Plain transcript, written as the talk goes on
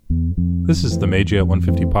This is the Meiji at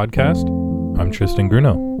 150 podcast. I'm Tristan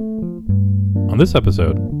Grunow. On this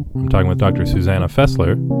episode, I'm talking with Dr. Susanna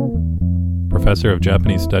Fessler, Professor of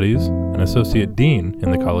Japanese Studies and Associate Dean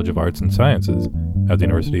in the College of Arts and Sciences at the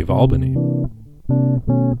University of Albany.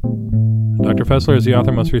 Dr. Fessler is the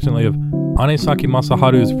author most recently of Anesaki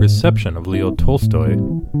Masaharu's reception of Leo Tolstoy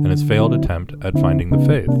and his failed attempt at finding the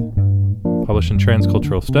faith, published in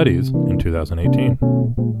Transcultural Studies in 2018.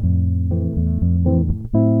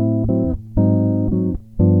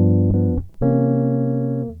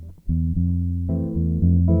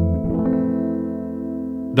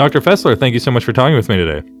 Dr. Fessler, thank you so much for talking with me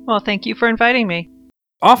today. Well, thank you for inviting me.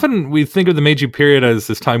 Often we think of the Meiji period as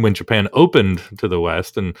this time when Japan opened to the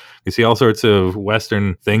West, and we see all sorts of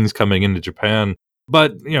Western things coming into Japan.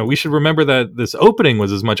 But, we should remember that this opening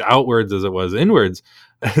was as much outwards as it was inwards.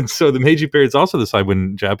 And so the Meiji period is also the time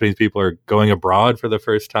when Japanese people are going abroad for the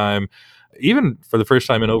first time, even for the first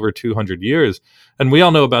time in over 200 years. And we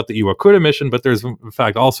all know about the Iwakura mission, but there's, in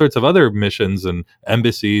fact, all sorts of other missions and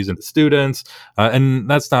embassies and students. And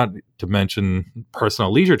that's not to mention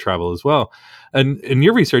personal leisure travel as well. And in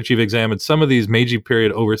your research, you've examined some of these Meiji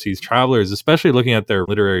period overseas travelers, especially looking at their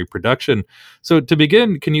literary production. So to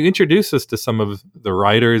begin, can you introduce us to some of the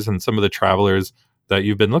writers and some of the travelers that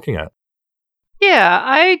you've been looking at? Yeah,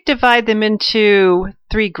 I divide them into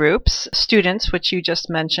three groups: students, which you just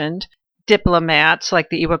mentioned, diplomats like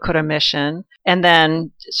the Iwakura mission, and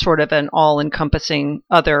then sort of an all-encompassing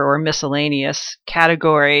other or miscellaneous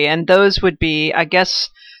category. And those would be, I guess,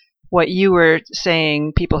 what you were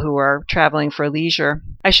saying, people who are traveling for leisure.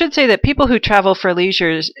 I should say that people who travel for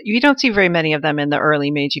leisure, you don't see very many of them in the early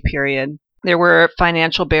Meiji period. There were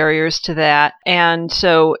financial barriers to that. And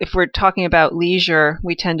so if we're talking about leisure,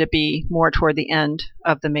 we tend to be more toward the end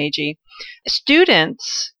of the Meiji.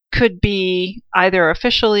 Students could be either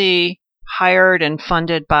officially hired and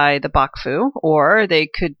funded by the Bakufu, or they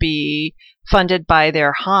could be funded by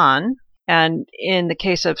their Han. And in the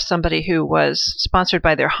case of somebody who was sponsored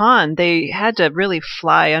by their Han, they had to really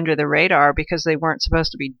fly under the radar because they weren't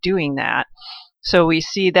supposed to be doing that. So we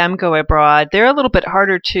see them go abroad. They're a little bit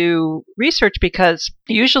harder to research because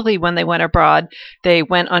usually when they went abroad, they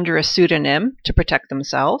went under a pseudonym to protect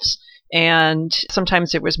themselves. And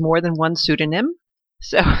sometimes there was more than one pseudonym.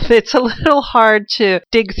 So it's a little hard to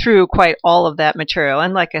dig through quite all of that material.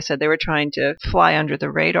 And like I said, they were trying to fly under the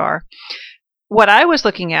radar. What I was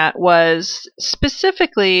looking at was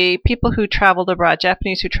specifically people who traveled abroad,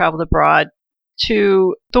 Japanese who traveled abroad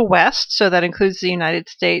to the West. So that includes the United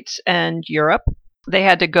States and Europe. They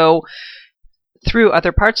had to go through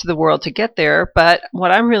other parts of the world to get there. But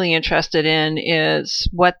what I'm really interested in is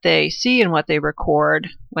what they see and what they record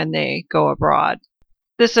when they go abroad.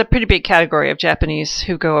 This is a pretty big category of Japanese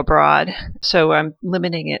who go abroad, so I'm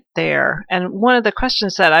limiting it there. And one of the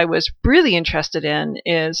questions that I was really interested in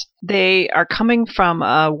is they are coming from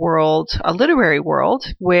a literary world,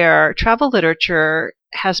 where travel literature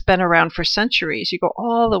has been around for centuries. You go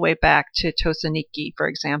all the way back to Tosaniki, for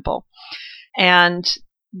example. And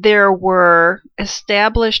there were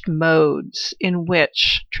established modes in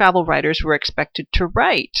which travel writers were expected to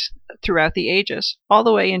write throughout the ages, all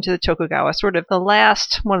the way into the Tokugawa. One of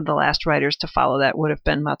the last writers to follow that would have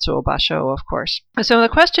been Matsuo Basho, of course. So the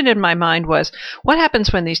question in my mind was, what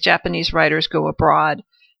happens when these Japanese writers go abroad?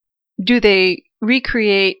 Do they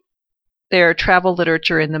recreate their travel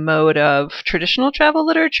literature in the mode of traditional travel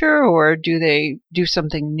literature, or do they do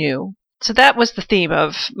something new? So that was the theme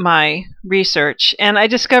of my research. And I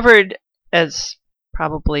discovered, as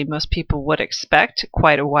probably most people would expect,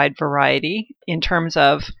 quite a wide variety in terms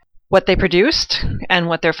of what they produced and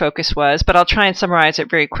what their focus was. But I'll try and summarize it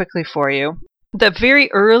very quickly for you. The very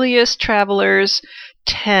earliest travelers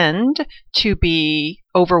tend to be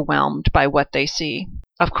overwhelmed by what they see.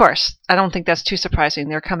 Of course, I don't think that's too surprising.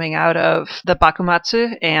 They're coming out of the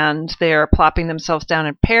Bakumatsu and they're plopping themselves down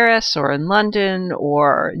in Paris or in London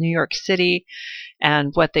or New York City.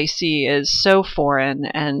 And what they see is so foreign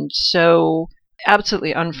and so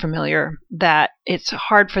absolutely unfamiliar that it's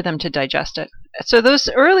hard for them to digest it. So those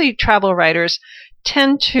early travel writers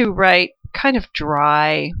tend to write kind of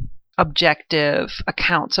dry, objective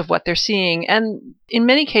accounts of what they're seeing. And in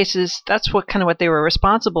many cases, that's what they were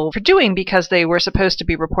responsible for doing, because they were supposed to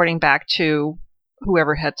be reporting back to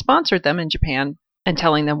whoever had sponsored them in Japan and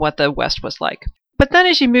telling them what the West was like. But then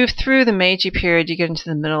as you move through the Meiji period, you get into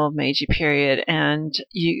the middle of Meiji period, and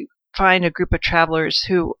you find a group of travelers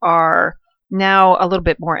who are now a little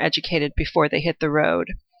bit more educated before they hit the road.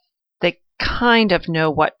 They kind of know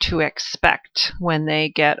what to expect when they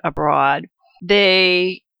get abroad.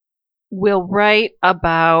 They will write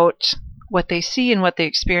about what they see and what they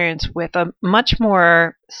experience with a much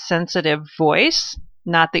more sensitive voice,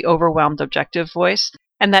 not the overwhelmed objective voice.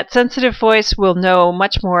 And that sensitive voice will know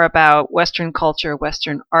much more about Western culture,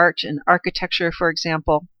 Western art and architecture, for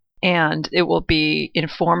example, and it will be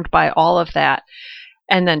informed by all of that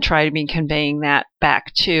and then try to be conveying that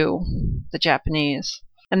back to the Japanese.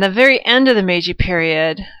 And the very end of the Meiji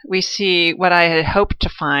period, we see what I had hoped to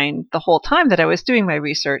find the whole time that I was doing my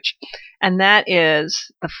research, and that is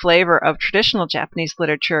the flavor of traditional Japanese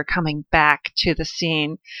literature coming back to the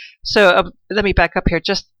scene. So let me back up here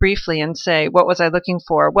just briefly and say, what was I looking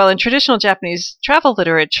for? Well, in traditional Japanese travel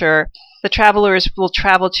literature, the travelers will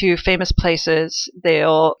travel to famous places.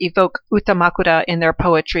 They'll evoke utamakura in their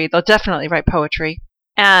poetry. They'll definitely write poetry.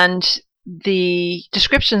 And the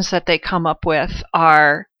descriptions that they come up with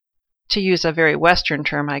are, to use a very Western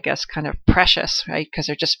term, I guess, kind of precious, right? Because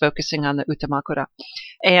they're just focusing on the utamakura.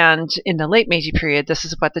 And in the late Meiji period, this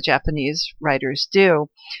is what the Japanese writers do.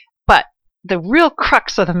 But the real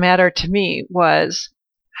crux of the matter to me was,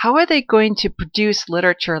 how are they going to produce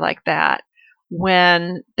literature like that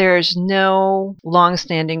when there's no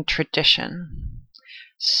long-standing tradition?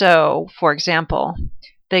 So, for example,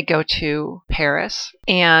 they go to Paris,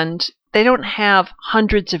 and they don't have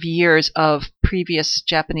hundreds of years of previous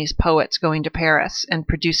Japanese poets going to Paris and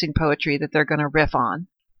producing poetry that they're going to riff on.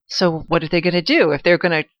 So what are they going to do if they're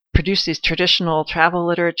going to produce these traditional travel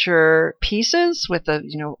literature pieces with the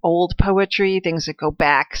old poetry, things that go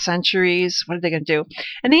back centuries? What are they going to do?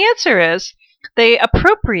 And the answer is they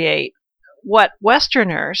appropriate what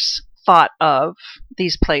Westerners thought of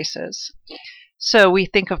these places. So we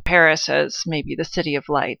think of Paris as maybe the City of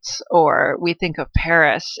Lights, or we think of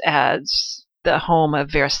Paris as the home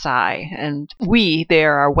of Versailles. And we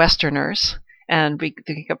there are Westerners, and we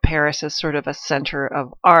think of Paris as sort of a center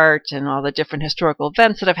of art and all the different historical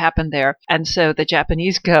events that have happened there. And so the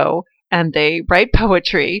Japanese go and they write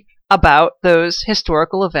poetry about those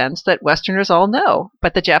historical events that Westerners all know,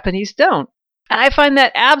 but the Japanese don't. And I find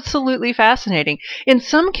that absolutely fascinating. In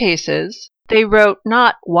some cases, they wrote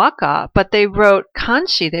not waka, but they wrote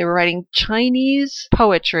kanshi. They were writing Chinese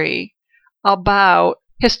poetry about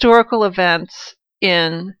historical events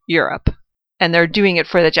in Europe, and they're doing it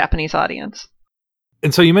for the Japanese audience.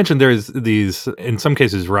 And so you mentioned there's these, in some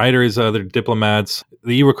cases, writers, other diplomats.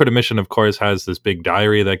 The Iwakura mission, of course, has this big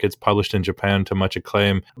diary that gets published in Japan to much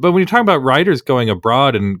acclaim. But when you talk about writers going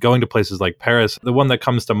abroad and going to places like Paris, the one that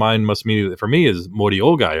comes to mind most immediately for me is Mori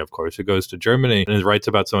Ogai, of course, who goes to Germany and writes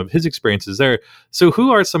about some of his experiences there. So who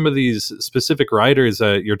are some of these specific writers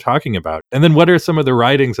that you're talking about? And then what are some of the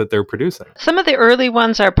writings that they're producing? Some of the early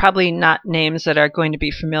ones are probably not names that are going to be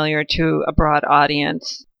familiar to a broad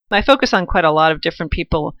audience. I focus on quite a lot of different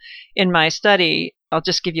people in my study. I'll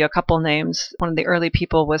just give you a couple names. One of the early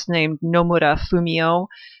people was named Nomura Fumio.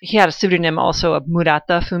 He had a pseudonym also of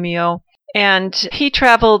Murata Fumio. And he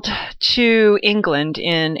traveled to England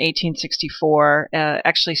in 1864,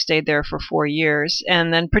 actually stayed there for 4 years,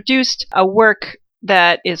 and then produced a work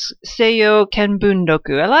that is Seiyo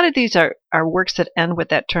Kenbundoku. A lot of these are works that end with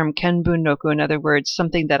that term Kenbundoku, in other words,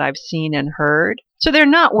 something that I've seen and heard. So they're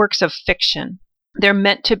not works of fiction. They're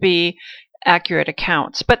meant to be accurate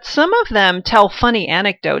accounts, but some of them tell funny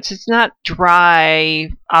anecdotes. It's not dry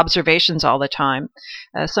observations all the time.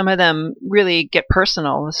 Some of them really get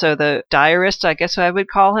personal. So the diarist, I guess I would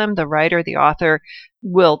call him, the writer, the author,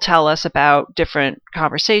 will tell us about different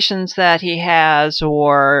conversations that he has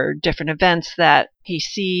or different events that he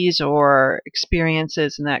sees or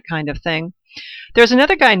experiences and that kind of thing. There's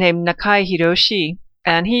another guy named Nakai Hiroshi,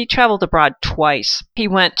 and he traveled abroad twice. He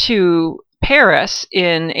went to Paris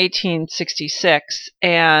in 1866,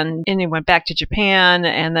 and he went back to Japan,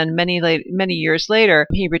 and then many years later,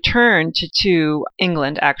 he returned to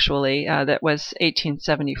England, actually. That was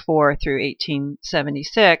 1874 through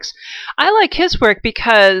 1876. I like his work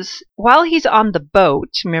because while he's on the boat,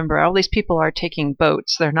 remember, all these people are taking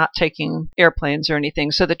boats. They're not taking airplanes or anything,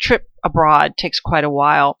 so the trip abroad takes quite a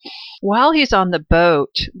while. While he's on the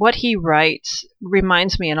boat, what he writes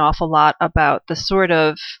reminds me an awful lot about the sort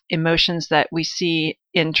of emotions that we see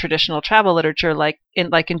in traditional travel literature, like in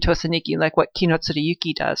Tosaniki, like what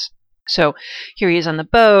Kinotsuruyuki does. So here he is on the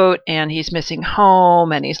boat, and he's missing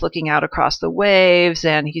home, and he's looking out across the waves,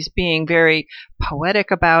 and he's being very poetic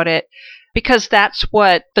about it, because that's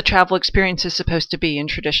what the travel experience is supposed to be in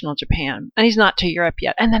traditional Japan. And he's not to Europe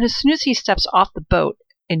yet. And then as soon as he steps off the boat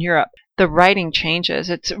in Europe, the writing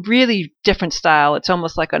changes. It's really different style. It's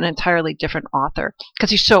almost like an entirely different author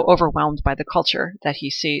because he's so overwhelmed by the culture that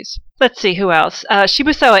he sees. Let's see, who else?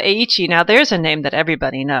 Shibusawa Eiichi. Now, there's a name that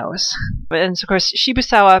everybody knows. And, of course,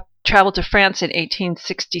 Shibusawa traveled to France in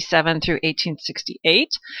 1867 through 1868,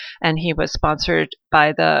 and he was sponsored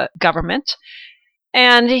by the government.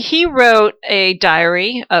 And he wrote a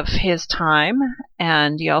diary of his time,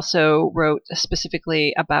 and he also wrote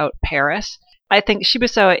specifically about Paris. I think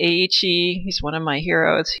Shibusawa Eiichi, he's one of my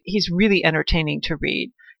heroes. He's really entertaining to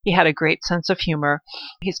read. He had a great sense of humor.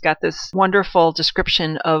 He's got this wonderful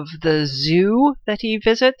description of the zoo that he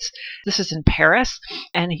visits. This is in Paris.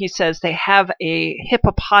 And he says they have a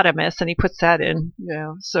hippopotamus, and he puts that in,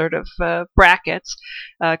 sort of brackets,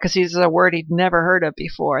 because it's a word he'd never heard of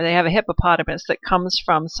before. They have a hippopotamus that comes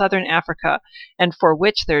from southern Africa and for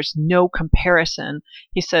which there's no comparison.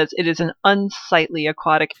 He says it is an unsightly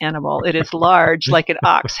aquatic animal. It is large like an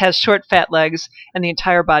ox, has short fat legs, and the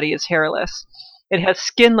entire body is hairless. It has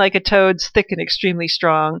skin like a toad's, thick and extremely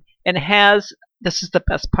strong, and this is the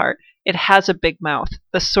best part, it has a big mouth,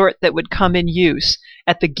 the sort that would come in use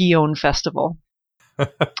at the Gion festival.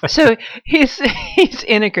 So he's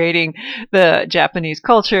integrating the Japanese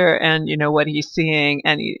culture and, what he's seeing,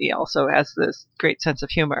 and he also has this great sense of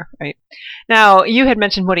humor, right? Now, you had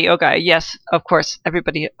mentioned Moriogai. Yes, of course,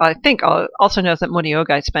 everybody, I think, also knows that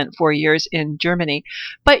Moriogai spent 4 years in Germany.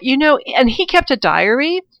 But, and he kept a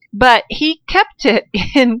diary, but he kept it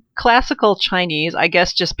in classical Chinese, I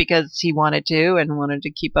guess just because he wanted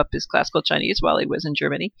to keep up his classical Chinese while he was in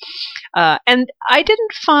Germany. And I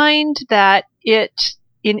didn't find that it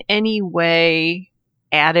in any way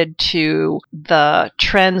added to the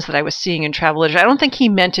trends that I was seeing in travel literature. I don't think he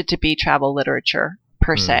meant it to be travel literature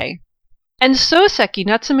per se. And Soseki,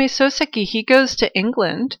 Natsume Soseki, he goes to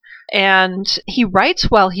England and he writes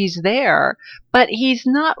while he's there, but he's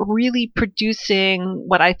not really producing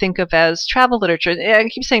what I think of as travel literature. I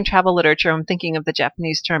keep saying travel literature. I'm thinking of the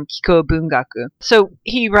Japanese term kikō bungaku. So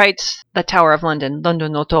he writes The Tower of London,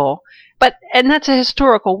 London no To, and that's a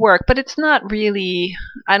historical work, but it's not really,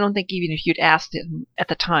 I don't think even if you'd asked him at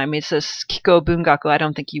the time, is this kikō bungaku, I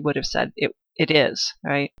don't think he would have said it is,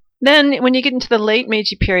 right? Then when you get into the late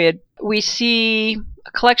Meiji period, we see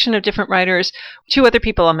a collection of different writers. Two other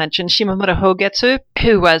people I'll mention, Shimamura Hogetsu,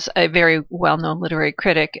 who was a very well-known literary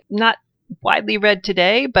critic, not widely read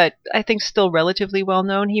today, but I think still relatively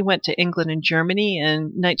well-known. He went to England and Germany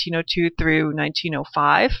in 1902 through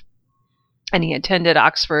 1905. And he attended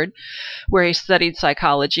Oxford, where he studied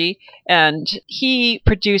psychology. And he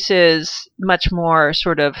produces much more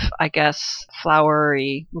sort of, I guess,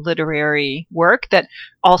 flowery literary work that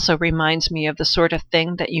also reminds me of the sort of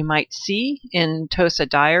thing that you might see in Tosa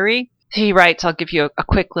Diary. He writes, I'll give you a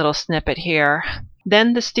quick little snippet here.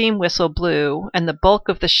 Then the steam whistle blew, and the bulk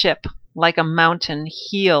of the ship, like a mountain,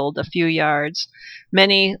 heeled a few yards.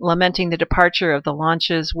 Many, lamenting the departure of the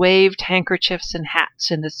launches, waved handkerchiefs and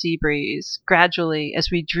hats in the sea breeze. Gradually, as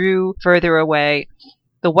we drew further away,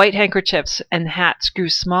 the white handkerchiefs and hats grew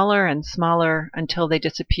smaller and smaller until they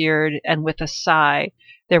disappeared, and with a sigh,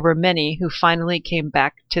 there were many who finally came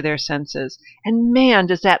back to their senses. And man,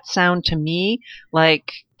 does that sound to me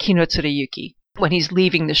like Kinotsurayuki, when he's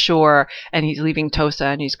leaving the shore and he's leaving Tosa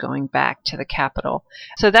and he's going back to the capital.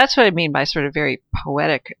 So that's what I mean by sort of very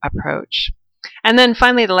poetic approach. And then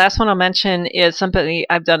finally, the last one I'll mention is somebody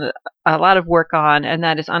I've done a lot of work on, and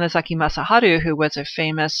that is Anazaki Masaharu, who was a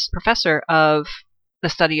famous professor of the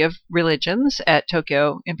study of religions at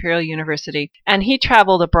Tokyo Imperial University. And he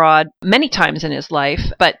traveled abroad many times in his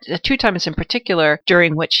life, but 2 times in particular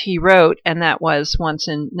during which he wrote, and that was once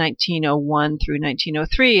in 1901 through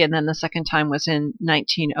 1903, and then the second time was in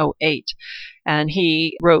 1908. And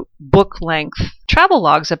he wrote book-length travel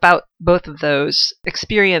logs about both of those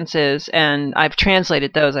experiences, and I've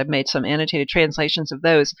translated those. I've made some annotated translations of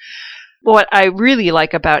those. What I really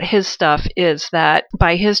like about his stuff is that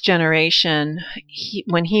by his generation,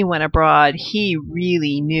 when he went abroad, he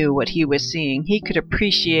really knew what he was seeing. He could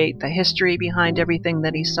appreciate the history behind everything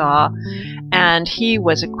that he saw, and he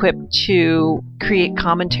was equipped to create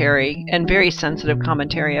commentary, and very sensitive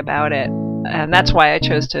commentary about it. And that's why I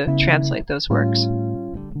chose to translate those works.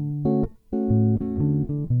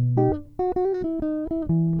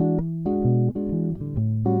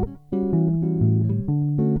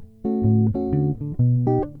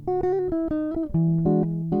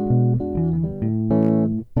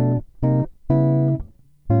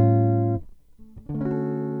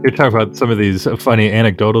 You're talking about some of these funny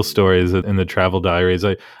anecdotal stories in the travel diaries.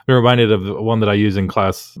 I'm reminded of one that I use in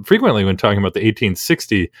class frequently when talking about the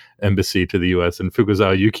 1860 embassy to the U.S. and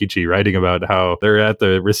Fukuzawa Yukichi writing about how they're at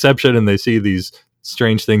the reception and they see these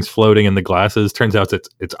strange things floating in the glasses. Turns out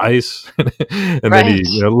it's ice, and then Right.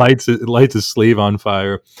 he lights his sleeve on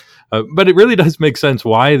fire. But it really does make sense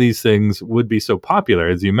why these things would be so popular,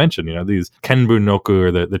 as you mentioned. These kenbun-noku,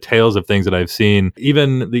 or the tales of things that I've seen.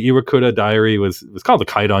 Even the Iwakura Diary was called the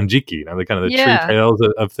Kaidan Jiki. The kind of the true Yeah. tales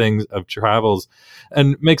of things, of travels,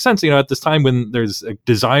 and it makes sense. At this time when there's a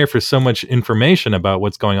desire for so much information about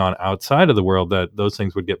what's going on outside of the world, that those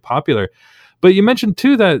things would get popular. But you mentioned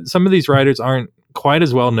too that some of these writers aren't quite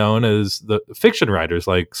as well known as the fiction writers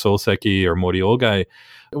like Soseki or Moriogai.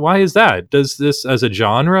 Why is that? Does this as a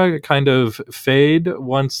genre kind of fade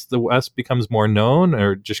once the West becomes more known,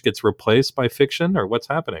 or just gets replaced by fiction, or what's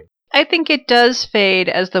happening? I think it does fade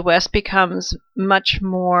as the West becomes much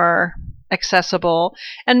more accessible.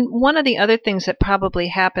 And one of the other things that probably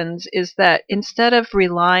happens is that instead of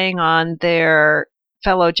relying on their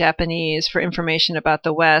fellow Japanese for information about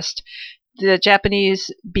the West, the Japanese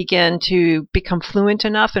begin to become fluent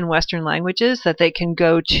enough in Western languages that they can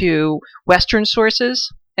go to Western sources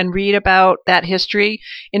and read about that history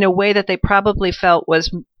in a way that they probably felt was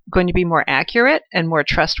going to be more accurate and more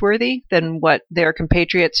trustworthy than what their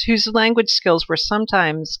compatriots, whose language skills were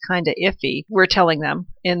sometimes kind of iffy, were telling them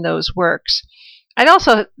in those works. I'd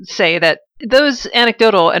also say that those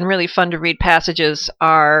anecdotal and really fun to read passages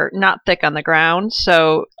are not thick on the ground,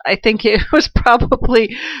 so I think it was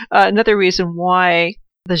probably another reason why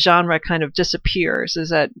the genre kind of disappears, is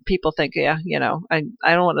that people think, I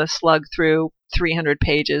don't want to slug through 300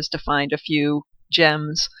 pages to find a few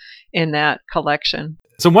gems in that collection.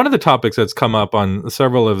 So one of the topics that's come up on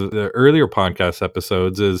several of the earlier podcast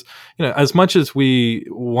episodes is, as much as we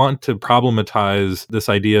want to problematize this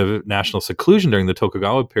idea of national seclusion during the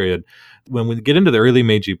Tokugawa period, when we get into the early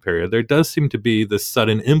Meiji period, there does seem to be this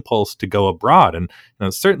sudden impulse to go abroad.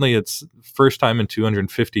 And certainly it's first time in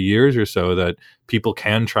 250 years or so that people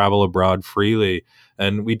can travel abroad freely.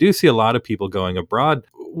 And we do see a lot of people going abroad.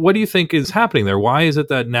 What do you think is happening there? Why is it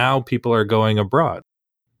that now people are going abroad?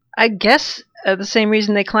 I guess the same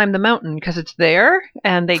reason they climb the mountain, because it's there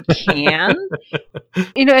and they can.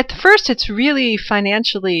 At first it's really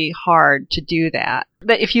financially hard to do that.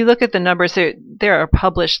 But if you look at the numbers, there are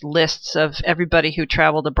published lists of everybody who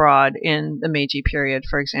traveled abroad in the Meiji period,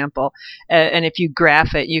 for example. And if you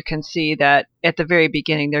graph it, you can see that at the very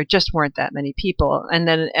beginning there just weren't that many people. And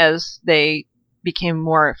then as they became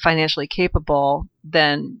more financially capable,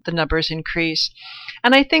 then the numbers increase.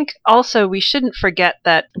 And I think also we shouldn't forget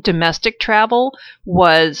that domestic travel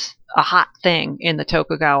was a hot thing in the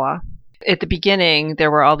Tokugawa. At the beginning, there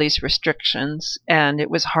were all these restrictions, and it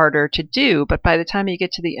was harder to do. But by the time you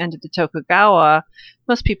get to the end of the Tokugawa,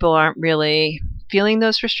 most people aren't really feeling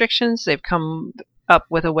those restrictions. They've come up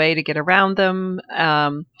with a way to get around them.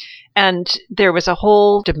 And there was a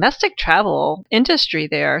whole domestic travel industry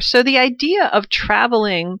there. So the idea of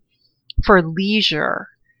traveling for leisure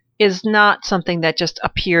is not something that just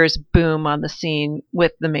appears boom on the scene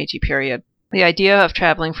with the Meiji period. The idea of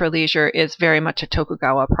traveling for leisure is very much a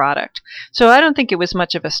Tokugawa product. So I don't think it was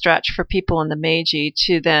much of a stretch for people in the Meiji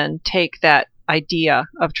to then take that idea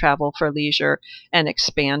of travel for leisure and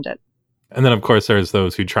expand it. And then, of course, there's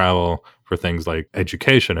those who travel for things like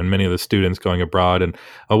education, and many of the students going abroad. And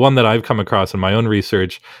one that I've come across in my own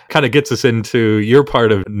research kind of gets us into your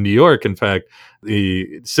part of New York. In fact,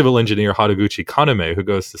 the civil engineer Haruguchi Kaname, who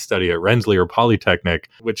goes to study at Rensselaer Polytechnic,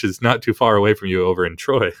 which is not too far away from you over in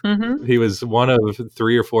Troy. Mm-hmm. He was one of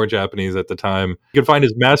 3 or 4 Japanese at the time. You can find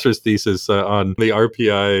his master's thesis on the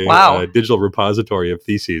RPI digital repository of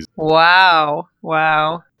theses. Wow.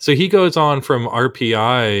 So he goes on from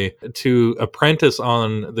RPI to apprentice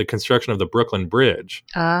on the construction of the Brooklyn Bridge.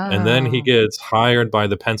 Oh. And then he gets hired by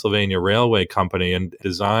the Pennsylvania Railway Company and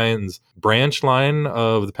designs branch line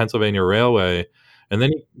of the Pennsylvania Railway. And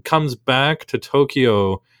then he comes back to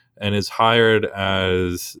Tokyo and is hired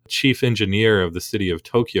as chief engineer of the city of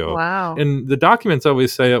Tokyo. Wow. And the documents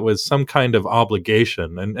always say it was some kind of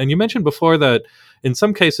obligation. And you mentioned before that in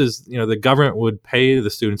some cases, the government would pay the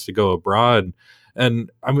students to go abroad.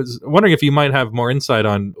 And I was wondering if you might have more insight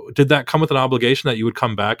on, did that come with an obligation that you would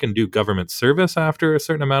come back and do government service after a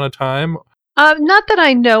certain amount of time? Not that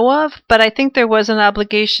I know of, but I think there was an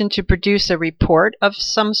obligation to produce a report of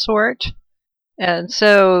some sort. And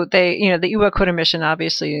so the Iwakura mission,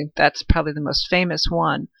 obviously, that's probably the most famous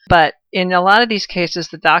one. But in a lot of these cases,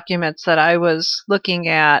 the documents that I was looking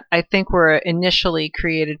at, I think were initially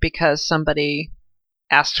created because somebody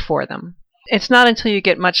asked for them. It's not until you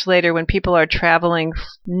get much later when people are traveling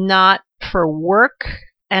not for work,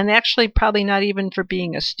 and actually probably not even for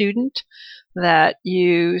being a student, that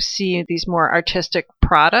you see these more artistic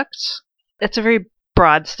products. It's a very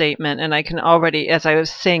broad statement, and I can already, as I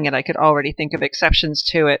was saying it, I could already think of exceptions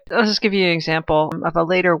to it. I'll just give you an example of a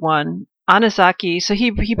later one. Anazaki, so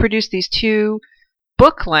he produced these 2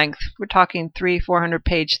 book length, we're talking 300-400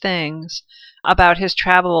 page things about his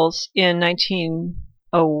travels in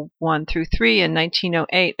 1901 through 3 and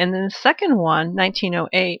 1908. And then the second one,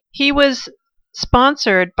 1908, he was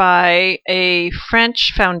sponsored by a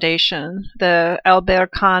French foundation, the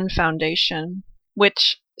Albert Kahn Foundation,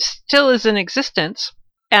 which still is in existence.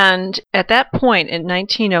 And at that point, in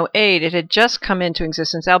 1908, it had just come into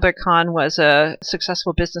existence. Albert Kahn was a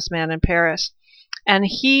successful businessman in Paris. And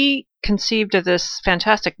he conceived of this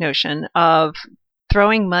fantastic notion of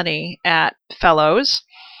throwing money at fellows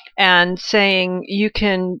and saying, you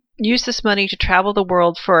can use this money to travel the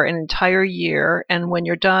world for an entire year, and when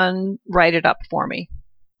you're done, write it up for me.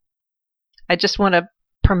 I just want to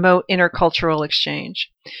promote intercultural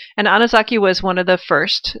exchange. And Anazaki was one of the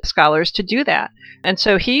first scholars to do that. And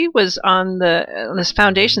so he was on this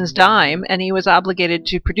foundation's dime, and he was obligated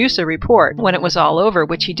to produce a report when it was all over,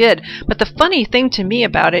 which he did. But the funny thing to me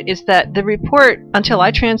about it is that the report, until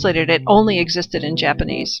I translated it, only existed in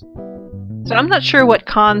Japanese. So I'm not sure what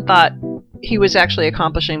Kahn thought he was actually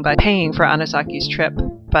accomplishing by paying for Anazaki's trip,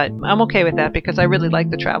 but I'm okay with that because I really like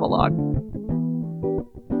the travelogue.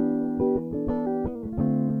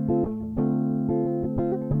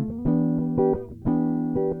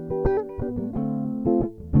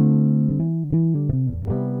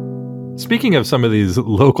 Speaking of some of these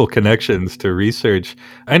local connections to research,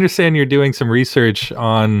 I understand you're doing some research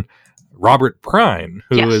on Robert Pruyn,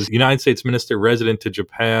 who was United States Minister Resident to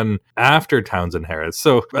Japan after Townsend Harris.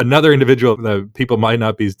 So another individual that people might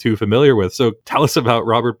not be too familiar with. So tell us about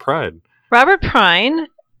Robert Pruyn. Robert Pruyn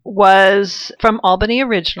was from Albany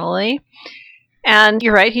originally. And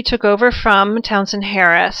you're right, he took over from Townsend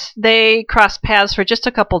Harris. They crossed paths for just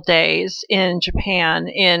a couple days in Japan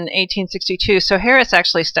in 1862. So Harris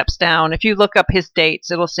actually steps down. If you look up his dates,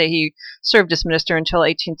 it'll say he served as minister until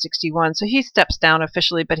 1861. So he steps down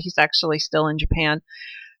officially, but he's actually still in Japan.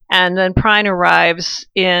 And then Pruyn arrives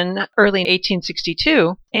in early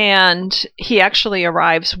 1862, and he actually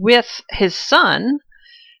arrives with his son,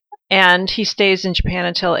 and he stays in Japan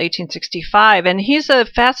until 1865. And he's a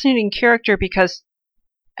fascinating character because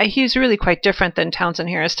he's really quite different than Townsend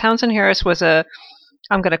Harris. Townsend Harris was I'm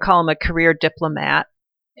going to call him a career diplomat.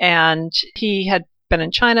 And he had been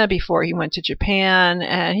in China before he went to Japan,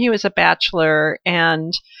 and he was a bachelor.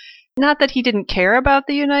 And not that he didn't care about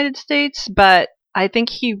the United States, but I think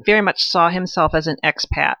he very much saw himself as an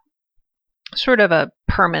expat. Sort of a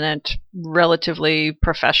permanent, relatively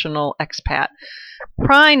professional expat.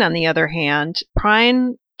 Pruyn, on the other hand,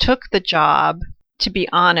 Pruyn took the job, to be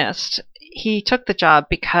honest, he took the job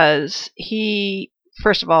because he,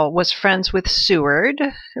 first of all, was friends with Seward,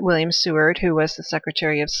 William Seward, who was the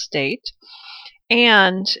Secretary of State,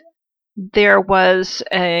 and there was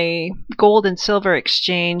a gold and silver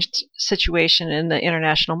exchange situation in the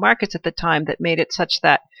international markets at the time that made it such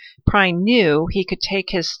that Pruyn knew he could take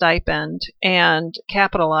his stipend and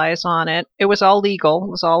capitalize on it. It was all legal, it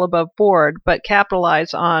was all above board, but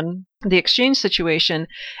capitalize on the exchange situation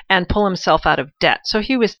and pull himself out of debt. So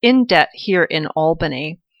he was in debt here in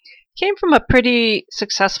Albany. Came from a pretty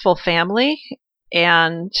successful family,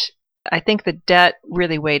 and I think the debt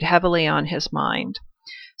really weighed heavily on his mind.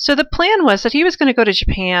 So the plan was that he was going to go to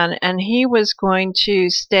Japan, and he was going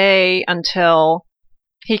to stay until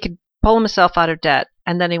he could pull himself out of debt,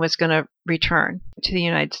 and then he was going to return to the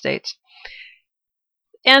United States.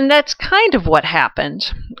 And that's kind of what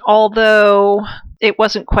happened, although it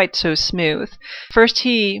wasn't quite so smooth. First,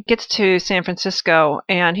 he gets to San Francisco,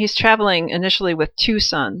 and he's traveling initially with 2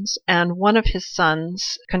 sons, and one of his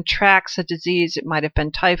sons contracts a disease. It might have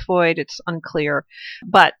been typhoid, it's unclear,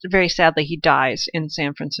 but very sadly, he dies in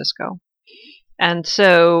San Francisco. And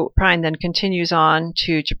so Pruyn then continues on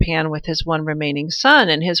to Japan with his one remaining son,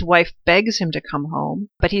 and his wife begs him to come home,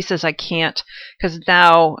 but he says, I can't, because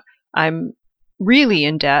now I'm really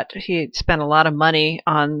in debt. He had spent a lot of money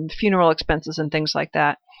on funeral expenses and things like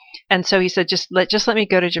that. And so he said, just let me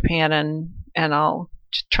go to Japan, and I'll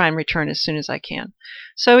try and return as soon as I can.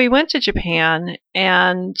 So he went to Japan,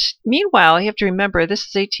 and meanwhile, you have to remember, this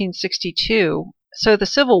is 1862, so the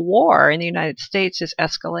Civil War in the United States is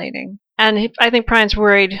escalating. And I think Pruyn's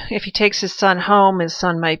worried if he takes his son home, his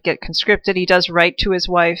son might get conscripted. He does write to his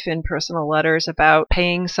wife in personal letters about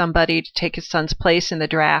paying somebody to take his son's place in the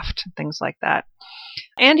draft, things like that.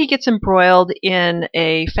 And he gets embroiled in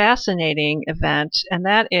a fascinating event, and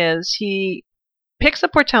that is he picks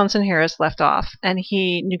up where Townsend Harris left off, and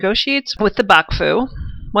he negotiates with the Bakufu,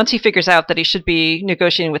 once he figures out that he should be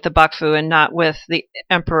negotiating with the Bakufu and not with the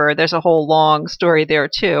emperor. There's a whole long story there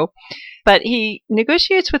too. But he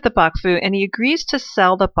negotiates with the Bakufu, and he agrees to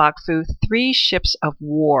sell the Bakufu 3 ships of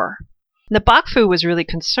war. The Bakufu was really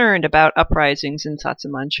concerned about uprisings in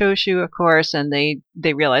Satsuma and Choshu, of course, and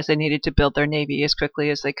they realized they needed to build their navy as quickly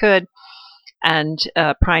as they could. And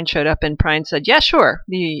Pruyn showed up, and Pruyn said, yeah, sure,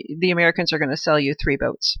 the Americans are going to sell you 3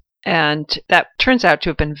 boats. And that turns out to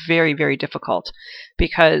have been very, very difficult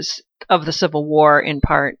because of the Civil War in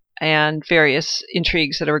part and various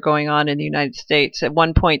intrigues that were going on in the United States. At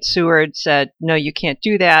one point, Seward said, no, you can't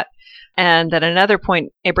do that. And at another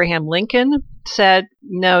point, Abraham Lincoln said,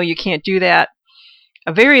 no, you can't do that.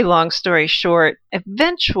 A very long story short,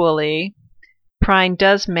 eventually, Pruyn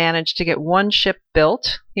does manage to get 1 ship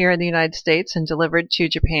built here in the United States and delivered to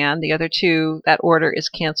Japan. The other 2, that order is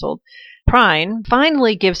canceled. Pruyn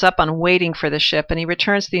finally gives up on waiting for the ship, and he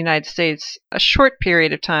returns to the United States a short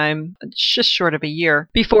period of time, just short of a year,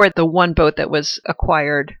 before the 1 boat that was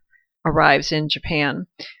acquired arrives in Japan.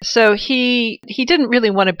 So he didn't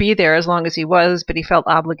really want to be there as long as he was, but he felt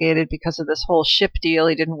obligated because of this whole ship deal.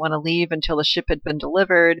 He didn't want to leave until the ship had been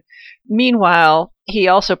delivered. Meanwhile, he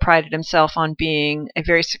also prided himself on being a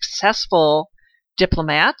very successful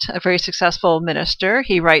diplomat, a very successful minister.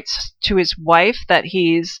 He writes to his wife that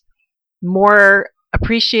he's more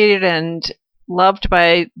appreciated and loved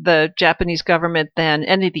by the Japanese government than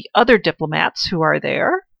any of the other diplomats who are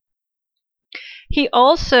there. He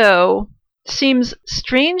also seems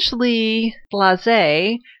strangely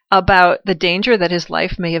blasé about the danger that his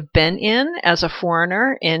life may have been in as a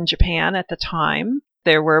foreigner in Japan at the time.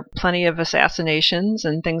 There were plenty of assassinations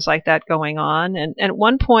and things like that going on. And at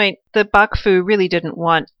one point, the Bakufu really didn't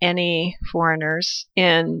want any foreigners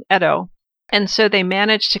in Edo. And so they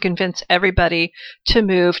managed to convince everybody to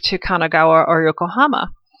move to Kanagawa or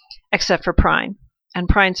Yokohama, except for Pruyn. And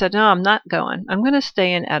Pruyn said, no, I'm not going. I'm going to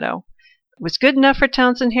stay in Edo. It was good enough for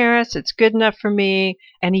Townsend Harris. It's good enough for me.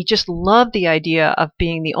 And he just loved the idea of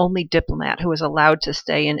being the only diplomat who was allowed to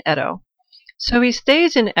stay in Edo. So he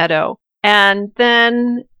stays in Edo. And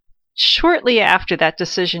then shortly after that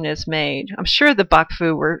decision is made, I'm sure the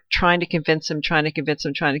Bakufu were trying to convince him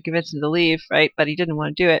to leave, right? But he didn't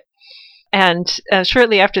want to do it. And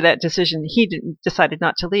shortly after that decision, he decided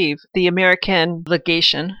not to leave. The American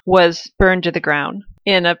legation was burned to the ground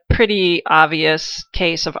in a pretty obvious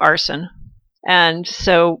case of arson. And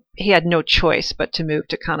so he had no choice but to move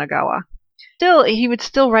to Kanagawa. Still, he would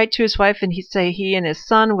still write to his wife, and he'd say he and his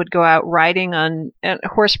son would go out riding on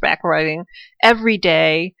horseback riding every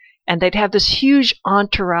day, and they'd have this huge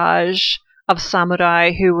entourage of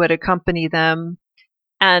samurai who would accompany them.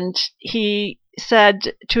 And he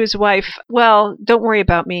said to his wife, well, don't worry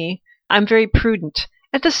about me. I'm very prudent.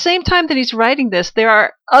 At the same time that he's writing this, there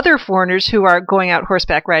are other foreigners who are going out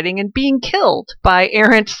horseback riding and being killed by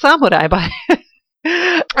errant samurai.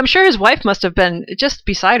 I'm sure his wife must have been just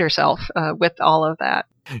beside herself with all of that.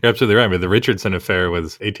 You're absolutely right. I mean, the Richardson affair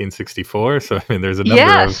was 1864. So, I mean, there's a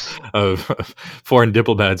number of foreign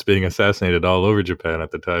diplomats being assassinated all over Japan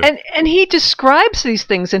at the time. And he describes these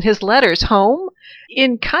things in his letters home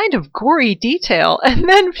in kind of gory detail. And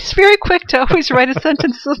then he's very quick to always write a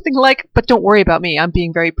sentence, something like, but don't worry about me. I'm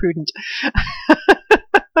being very prudent.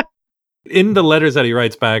 In the letters that he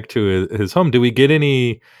writes back to his home, do we get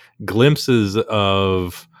any glimpses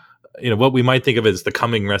of what we might think of as the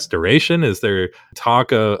coming restoration? Is there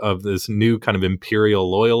talk of this new kind of imperial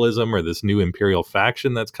loyalism or this new imperial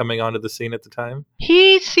faction that's coming onto the scene at the time?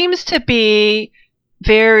 He seems to be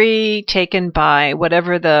very taken by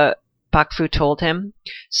whatever the Bakufu told him.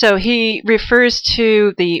 So he refers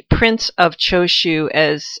to the Prince of Choshu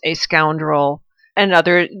as a scoundrel and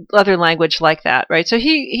other language like that, right? So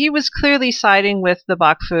he was clearly siding with the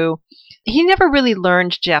Bakufu. He never really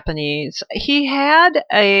learned Japanese. He had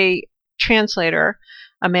a translator,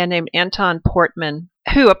 a man named Anton Portman,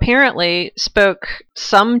 who apparently spoke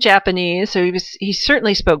some Japanese. So he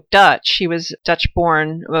certainly spoke Dutch. He was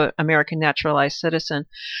Dutch-born, American naturalized citizen.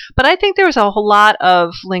 But I think there was a whole lot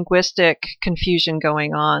of linguistic confusion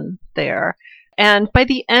going on there. And by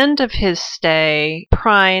the end of his stay,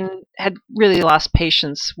 Pruyn had really lost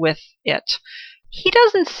patience with it. He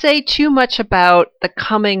doesn't say too much about the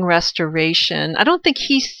coming restoration. I don't think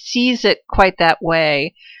he sees it quite that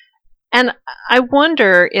way. And I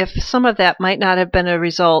wonder if some of that might not have been a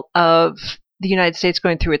result of the United States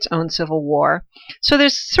going through its own civil war. So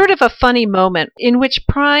there's sort of a funny moment in which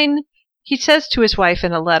Pruyn, he says to his wife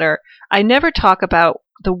in a letter, I never talk about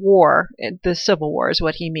the war, the Civil War is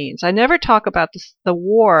what he means. I never talk about the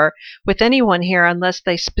war with anyone here unless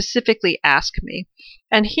they specifically ask me.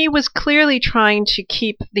 And he was clearly trying to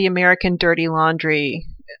keep the American dirty laundry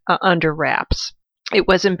under wraps. It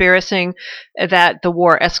was embarrassing that the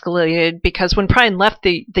war escalated because when Pruyn left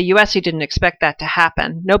the U.S., he didn't expect that to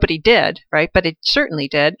happen. Nobody did, right? But it certainly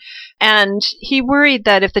did. And he worried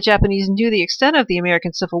that if the Japanese knew the extent of the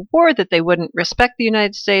American Civil War, that they wouldn't respect the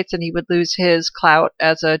United States and he would lose his clout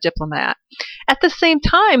as a diplomat. At the same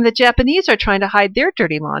time, the Japanese are trying to hide their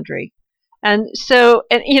dirty laundry. And so,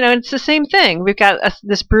 it's the same thing. We've got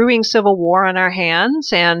this brewing civil war on our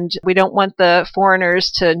hands, and we don't want the foreigners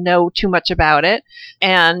to know too much about it.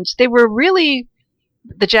 And the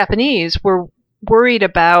Japanese were worried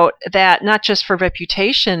about that, not just for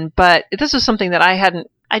reputation, but this is something that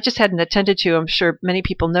I just hadn't attended to. I'm sure many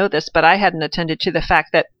people know this, but I hadn't attended to the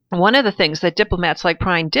fact that one of the things that diplomats like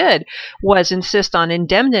Pruyn did was insist on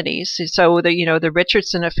indemnities. So the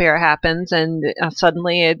Richardson affair happens, and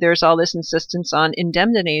suddenly there's all this insistence on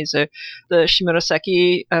indemnities. The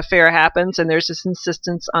Shimonoseki affair happens, and there's this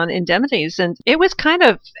insistence on indemnities. And it was kind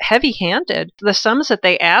of heavy-handed. The sums that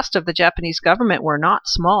they asked of the Japanese government were not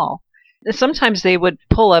small. Sometimes they would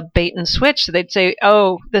pull a bait and switch. They'd say,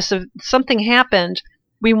 "Oh, something happened.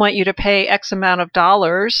 We want you to pay X amount of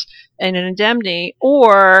dollars in an indemnity,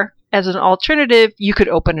 or as an alternative, you could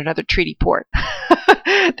open another treaty port."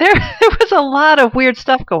 There was a lot of weird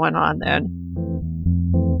stuff going on then.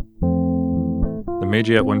 The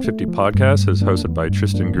Meiji at 150 podcast is hosted by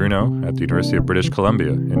Tristan Grunow at the University of British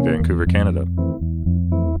Columbia in Vancouver, Canada.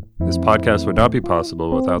 This podcast would not be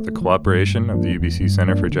possible without the cooperation of the UBC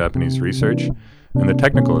Center for Japanese Research and the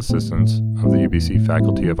technical assistance of the UBC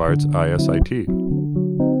Faculty of Arts ISIT.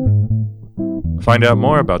 Find out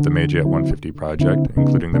more about the Meiji at 150 project,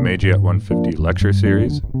 including the Meiji at 150 lecture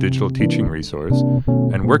series, digital teaching resource,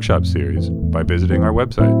 and workshop series by visiting our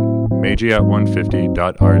website,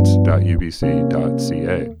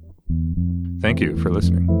 meijiat150.arts.ubc.ca. Thank you for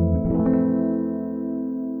listening.